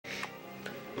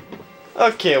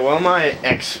Okay, well, my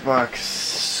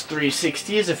Xbox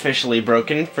 360 is officially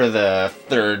broken for the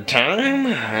third time,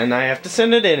 and I have to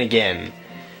send it in again.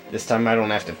 This time I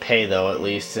don't have to pay, though, at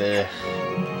least. Stupid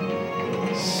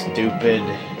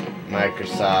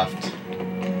Microsoft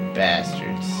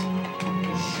bastards.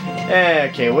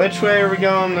 Okay, which way are we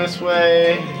going? This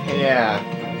way? Yeah.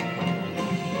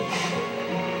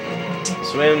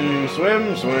 Swim,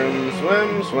 swim, swim,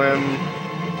 swim, swim.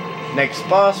 Next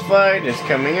boss fight is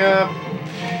coming up.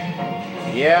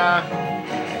 Yeah.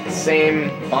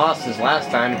 Same boss as last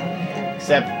time,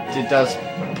 except it does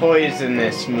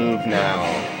poisonous move now.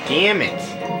 Damn it.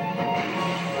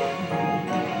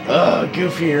 Ugh,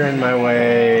 Goofy, you're in my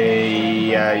way.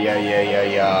 Yeah.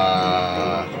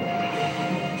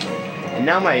 And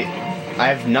now I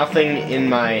have nothing in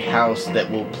my house that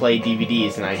will play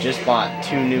DVDs, and I just bought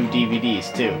 2 new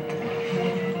DVDs too.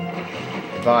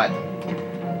 I bought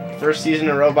first season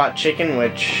of Robot Chicken,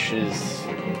 which is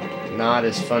not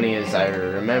as funny as I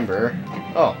remember.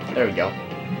 Oh, there we go.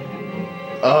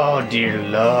 Oh dear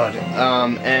Lord.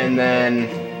 And then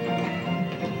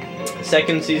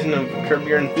second season of Curb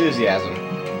Your Enthusiasm,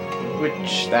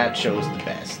 which that show's the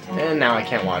best. And now I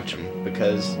can't watch them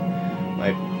because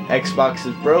my Xbox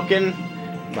is broken.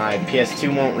 My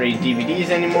PS2 won't read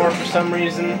DVDs anymore for some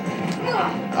reason.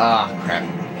 Ah, crap.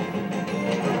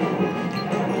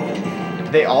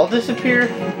 Did they all disappear?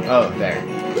 Oh, there.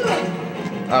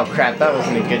 Oh crap, that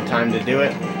wasn't a good time to do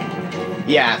it.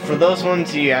 Yeah, for those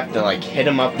ones you have to like hit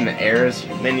them up in the air as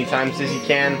many times as you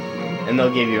can, and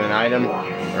they'll give you an item,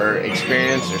 or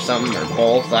experience, or something, or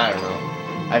both, I don't know.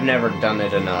 I've never done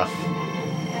it enough.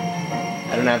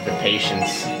 I don't have the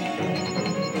patience.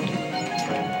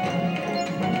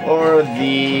 Or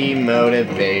the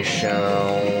motivation.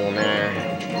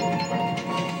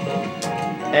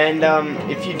 And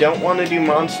if you don't want to do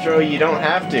Monstro, you don't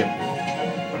have to.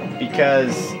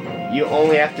 Because you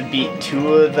only have to beat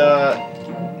 2 of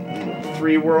the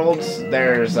 3 worlds.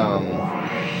 There's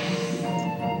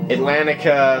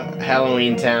Atlantica,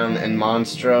 Halloween Town, and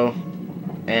Monstro.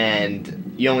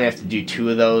 And you only have to do 2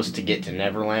 of those to get to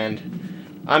Neverland.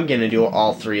 I'm gonna do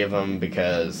all 3 of them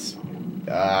because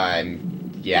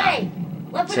yeah. Hey,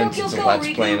 since it's a Let's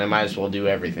Play, and I might as well do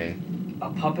everything.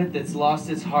 A puppet that's lost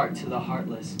its heart to the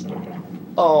heartless.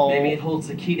 Oh. Maybe it holds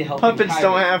the key to helping Puppets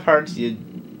don't have hearts, you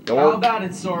dork. How about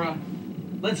it, Sora?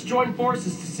 Let's join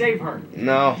forces to save her.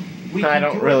 No, I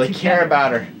don't really care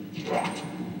about her.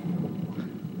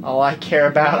 All I care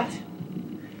about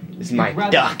is my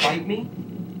duck. Fight me?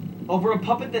 Over a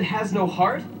puppet that has no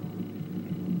heart?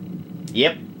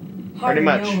 Yep, Heart pretty or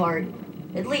much. no heart.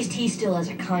 At least he still has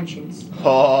a conscience.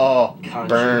 Oh,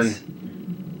 Conscience. burn.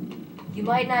 You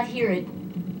might not hear it,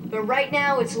 but right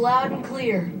now it's loud and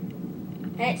clear.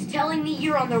 And it's telling me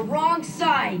you're on the wrong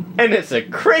side. And it's a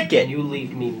cricket. You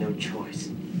leave me no choice.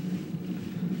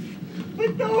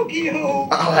 Pinocchio!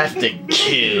 I'll have to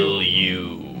kill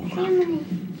you. Jiminy,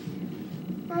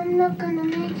 I'm not gonna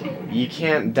make it. You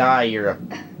can't die, you're a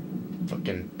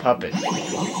fucking puppet.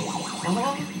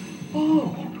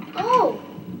 Oh,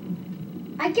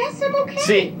 I guess I'm okay.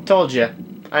 See, told you.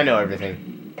 I know everything.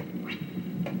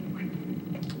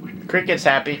 Cricket's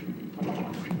happy.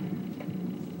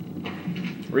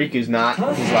 Riku's not.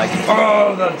 He's like,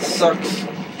 oh, that sucks.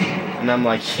 And I'm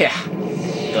like, yeah,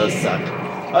 it does suck.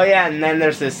 Oh yeah, and then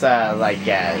there's this,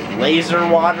 laser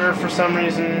water for some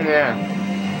reason. Yeah.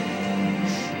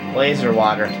 Laser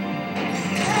water.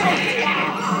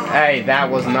 Hey, that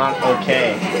was not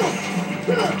okay.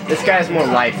 This guy has more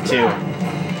life, too.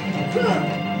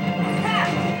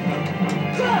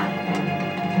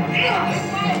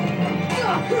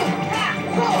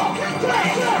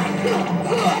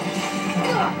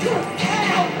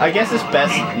 I guess it's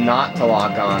best not to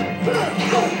lock on.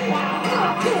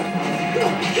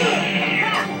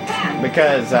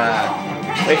 Because,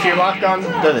 if you lock on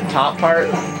to the top part,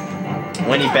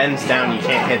 when he bends down, you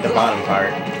can't hit the bottom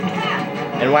part.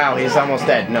 And wow, he's almost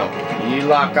dead. No, you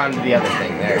lock onto the other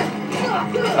thing there.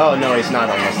 Oh no, he's not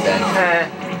almost dead.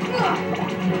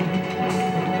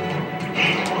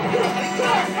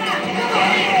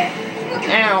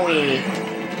 Owie!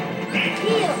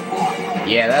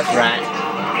 Yeah, that's right.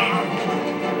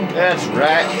 That's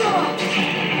right.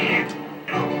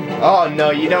 Oh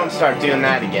no, you don't start doing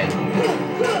that again.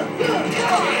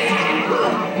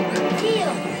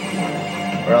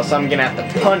 Or else I'm gonna have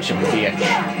to punch him, bitch.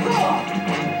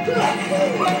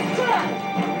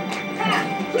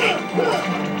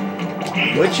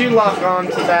 Would you lock on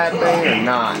to that thing or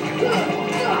not?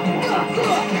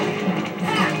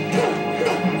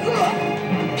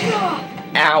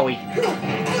 Owie.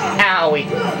 Owie.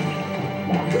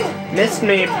 Missed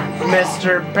me,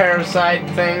 Mr. Parasite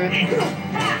thing.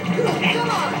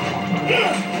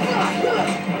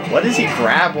 What does he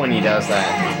grab when he does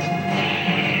that?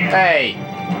 Hey,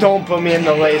 don't put me in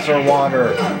the laser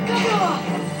water.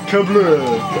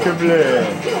 Kablu, kablu.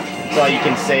 That's all you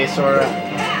can say, Sora.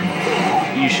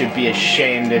 You should be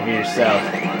ashamed of yourself.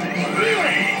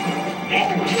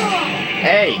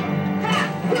 Hey!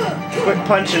 Quit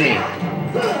punching me.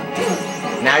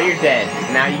 Now you're dead.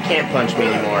 Now you can't punch me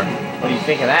anymore. What do you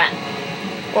think of that?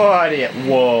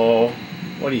 Whoa.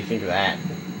 What do you think of that?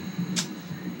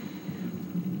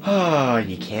 Oh,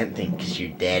 you can't think because you're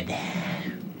dead.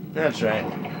 That's right.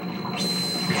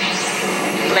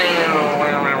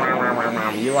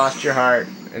 You lost your heart,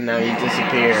 and now you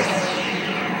disappear.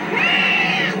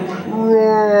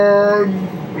 Run!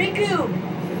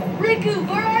 Riku,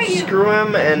 where are you? Screw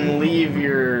him and leave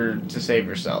to save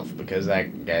yourself, because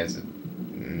that guy's a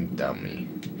dummy.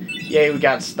 Yay, we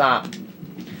got stopped.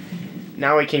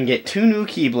 Now we can get 2 new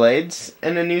Keyblades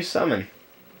and a new summon.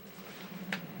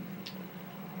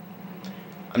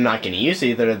 I'm not going to use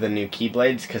either of the new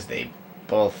Keyblades because they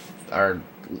both are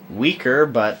weaker,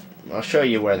 but I'll show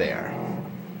you where they are.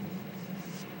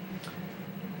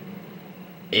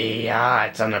 Yeah,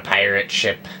 it's on a pirate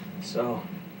ship. So,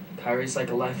 Kairi's like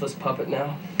a lifeless puppet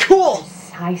now? Cool!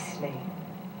 Precisely.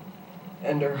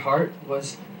 And her heart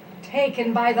was...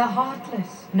 Taken by the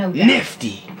Heartless, no doubt.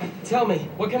 Nifty! Tell me,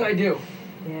 what can I do?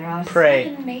 There are Pray.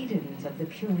 7 maidens of the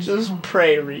purest Just heart.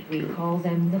 pray, We Riku. call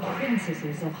them the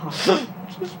princesses of heart.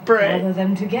 Just pray. Gather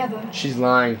them together, She's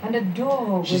lying. and a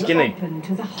door She's will gonna open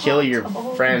to the heart kill your of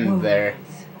all friend worlds. there.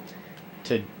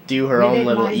 To do her Within own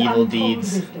little lies evil untold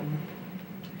deeds. wisdom.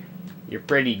 You're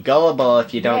pretty gullible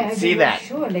if you don't There see you will that.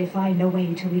 surely find a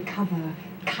way to recover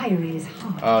Kairi's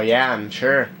heart. Oh yeah, I'm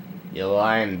sure. You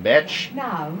lying bitch.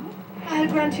 Now, I'll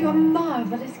grant you a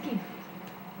marvelous gift.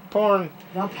 Porn.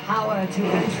 The power to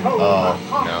control the Oh,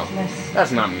 Heartless. no.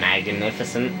 That's not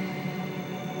magnificent.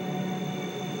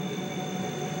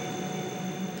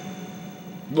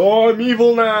 Oh, I'm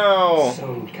evil now!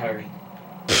 Soon, Kairi.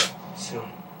 Soon.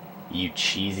 You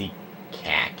cheesy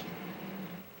cack.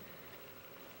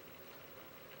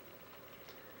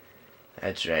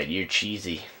 That's right, you're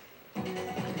cheesy.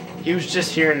 He was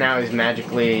just here and now he's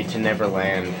magically to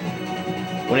Neverland.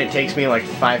 When it takes me like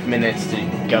 5 minutes to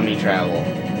gummy travel.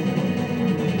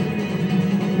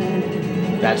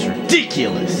 That's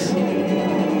ridiculous!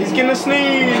 He's gonna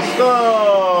sneeze!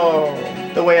 Oh!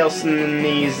 The whale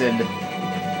sneezed.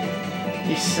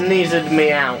 He sneezed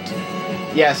me out.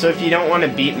 Yeah, so if you don't want to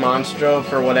beat Monstro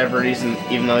for whatever reason,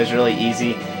 even though he's really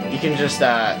easy, you can just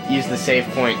use the save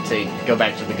point to go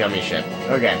back to the gummy ship.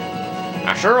 Okay.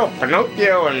 I sure hope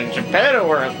Pinocchio and Geppetto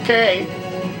were okay.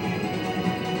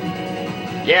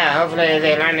 Yeah, hopefully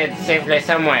they landed safely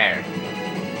somewhere.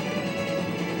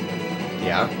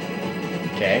 Yeah.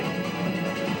 Okay.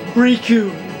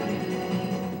 Riku!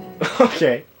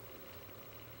 Okay.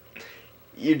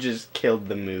 You just killed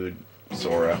the mood,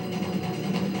 Sora.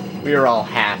 We were all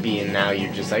happy and now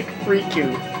you're just like,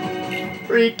 Riku!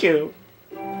 Riku!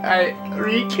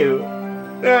 Riku!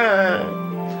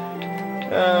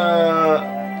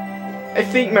 I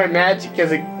think my magic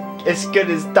is as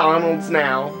good as Donald's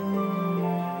now.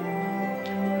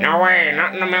 No way,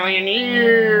 not in a million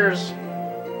years!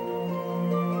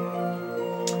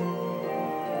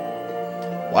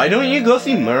 Why don't you go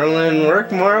see Merlin?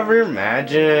 Work more of your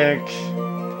magic.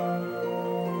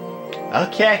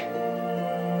 Okay.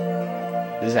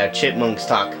 This is how chipmunks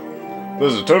talk.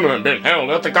 There's a tournament being held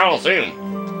at the Coliseum.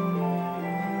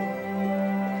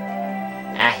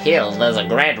 I hear there's a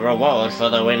great reward for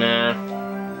the winner.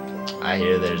 I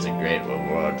hear there's a great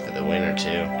reward for the winner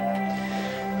too.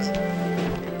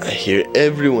 I hear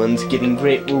everyone's getting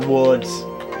great rewards.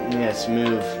 Yes,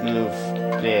 move,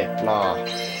 blah, blah.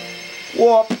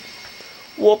 Whoop!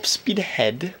 Whoop, speed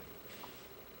ahead.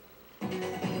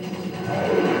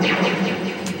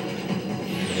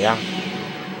 Yeah.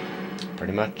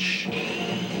 Pretty much.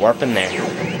 Warping there.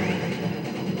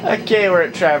 Okay, we're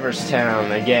at Traverse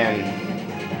Town again.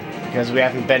 Because we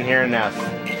haven't been here enough.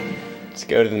 Let's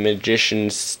go to the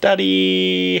Magician's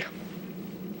Study.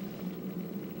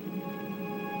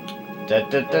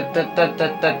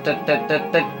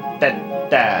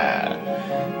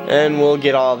 And we'll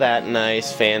get all that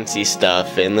nice fancy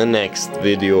stuff in the next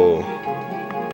video.